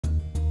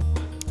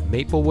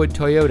Maplewood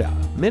Toyota,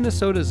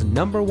 Minnesota's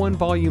 #1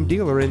 volume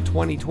dealer in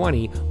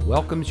 2020,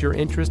 welcomes your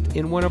interest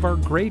in one of our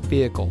great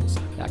vehicles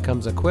that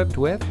comes equipped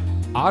with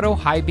auto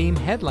high beam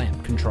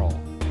headlamp control,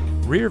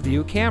 rear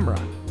view camera,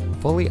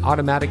 fully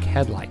automatic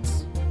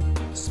headlights,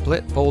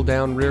 split fold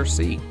down rear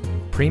seat,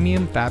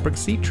 premium fabric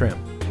seat trim,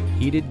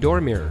 heated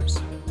door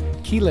mirrors,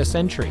 keyless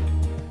entry,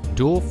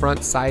 dual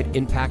front side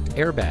impact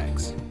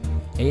airbags,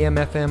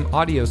 AM/FM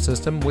audio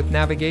system with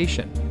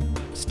navigation,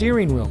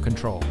 steering wheel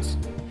controls,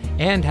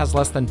 and has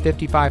less than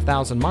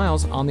 55,000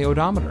 miles on the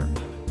odometer.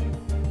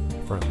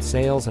 From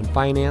sales and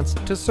finance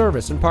to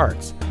service and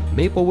parts,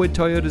 Maplewood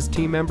Toyota's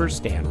team members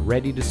stand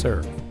ready to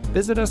serve.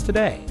 Visit us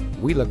today.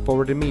 We look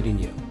forward to meeting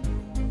you.